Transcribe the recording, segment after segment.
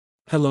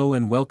Hello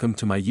and welcome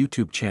to my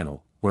YouTube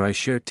channel, where I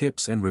share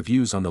tips and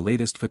reviews on the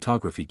latest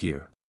photography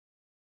gear.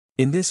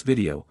 In this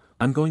video,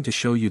 I'm going to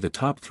show you the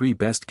top 3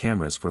 best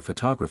cameras for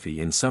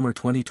photography in summer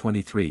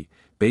 2023,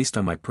 based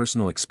on my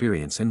personal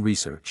experience and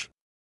research.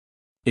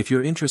 If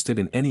you're interested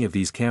in any of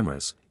these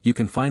cameras, you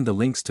can find the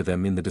links to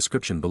them in the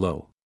description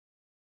below.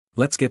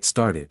 Let's get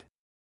started.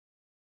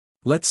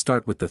 Let's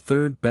start with the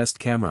third best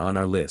camera on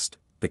our list,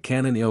 the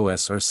Canon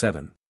EOS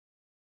R7.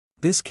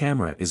 This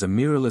camera is a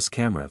mirrorless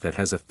camera that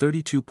has a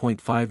 32.5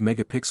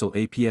 megapixel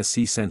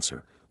APS-C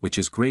sensor, which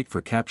is great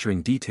for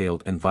capturing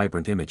detailed and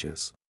vibrant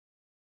images.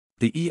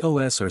 The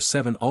EOS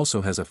R7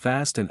 also has a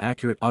fast and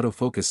accurate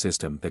autofocus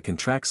system that can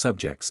track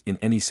subjects in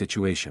any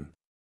situation.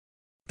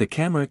 The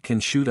camera can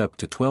shoot up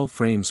to 12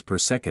 frames per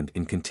second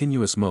in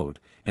continuous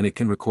mode, and it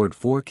can record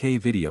 4K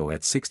video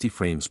at 60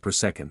 frames per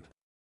second.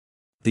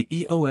 The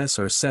EOS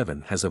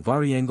R7 has a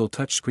vari-angle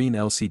touchscreen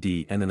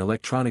LCD and an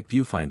electronic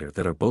viewfinder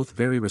that are both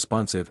very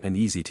responsive and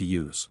easy to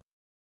use.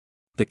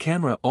 The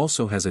camera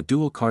also has a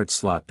dual card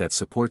slot that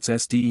supports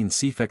SD and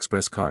CF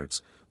Express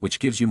cards, which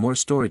gives you more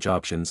storage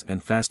options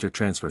and faster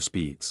transfer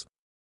speeds.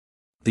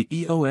 The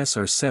EOS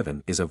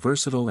R7 is a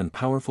versatile and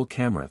powerful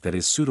camera that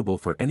is suitable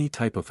for any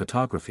type of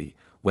photography,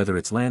 whether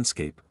it's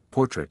landscape,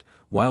 portrait,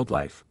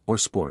 wildlife, or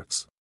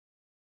sports.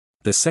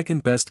 The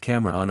second best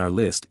camera on our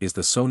list is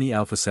the Sony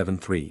Alpha 7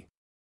 III.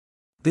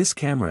 This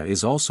camera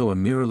is also a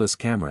mirrorless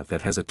camera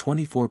that has a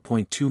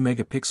 24.2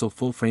 megapixel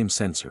full-frame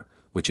sensor,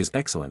 which is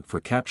excellent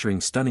for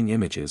capturing stunning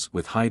images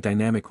with high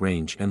dynamic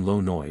range and low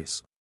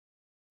noise.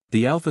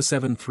 The Alpha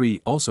 7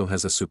 III also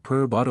has a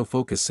superb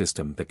autofocus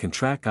system that can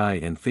track eye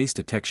and face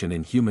detection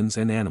in humans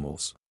and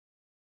animals.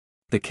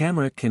 The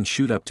camera can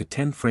shoot up to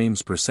 10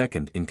 frames per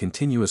second in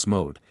continuous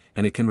mode,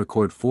 and it can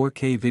record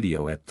 4K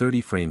video at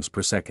 30 frames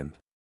per second.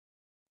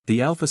 The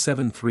Alpha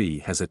 7 III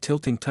has a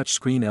tilting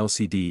touchscreen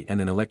LCD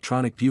and an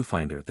electronic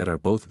viewfinder that are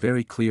both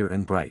very clear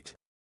and bright.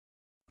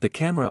 The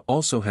camera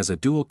also has a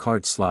dual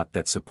card slot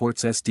that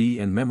supports SD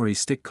and memory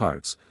stick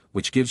cards,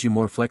 which gives you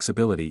more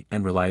flexibility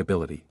and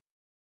reliability.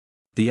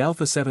 The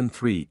Alpha 7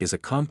 III is a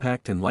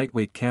compact and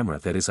lightweight camera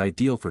that is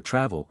ideal for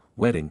travel,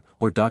 wedding,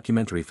 or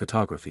documentary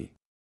photography.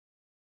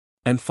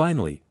 And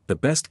finally, the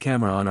best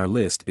camera on our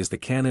list is the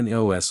Canon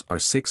EOS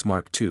R6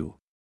 Mark II.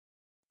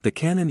 The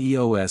Canon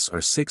EOS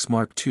R6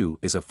 Mark II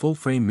is a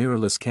full-frame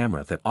mirrorless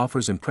camera that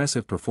offers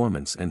impressive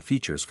performance and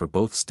features for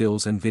both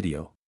stills and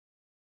video.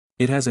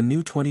 It has a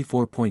new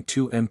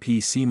 24.2 MP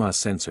CMOS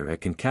sensor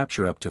that can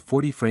capture up to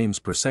 40 frames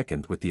per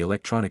second with the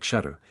electronic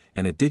shutter,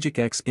 and a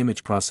Digic-X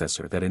image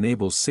processor that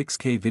enables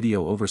 6K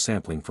video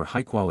oversampling for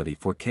high-quality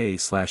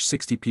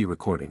 4K/60p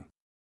recording.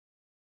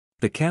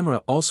 The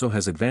camera also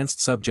has advanced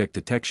subject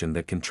detection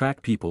that can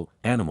track people,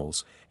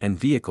 animals, and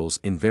vehicles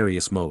in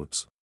various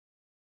modes.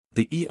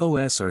 The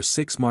EOS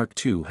R6 Mark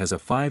II has a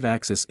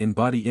 5-axis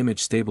in-body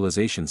image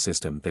stabilization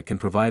system that can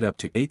provide up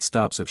to 8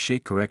 stops of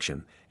shake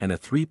correction, and a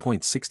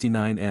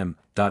 3.69mm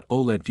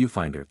OLED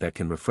viewfinder that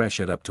can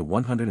refresh at up to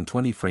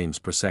 120 frames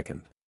per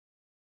second.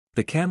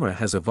 The camera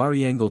has a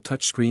vari-angle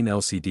touchscreen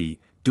LCD,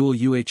 dual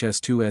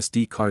UHS-2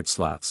 SD card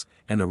slots,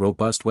 and a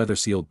robust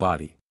weather-sealed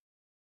body.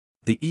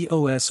 The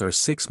EOS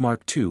R6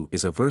 Mark II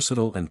is a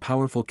versatile and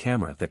powerful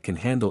camera that can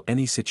handle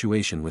any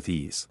situation with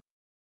ease.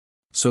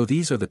 So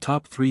these are the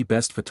top 3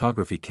 best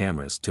photography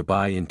cameras to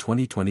buy in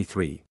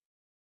 2023.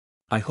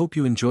 I hope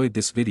you enjoyed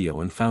this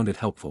video and found it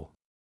helpful.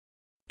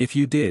 If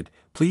you did,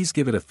 please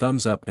give it a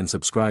thumbs up and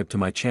subscribe to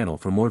my channel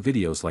for more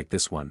videos like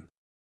this one.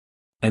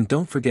 And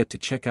don't forget to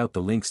check out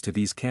the links to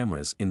these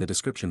cameras in the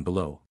description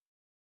below.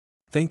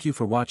 Thank you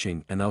for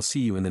watching, and I'll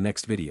see you in the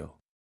next video.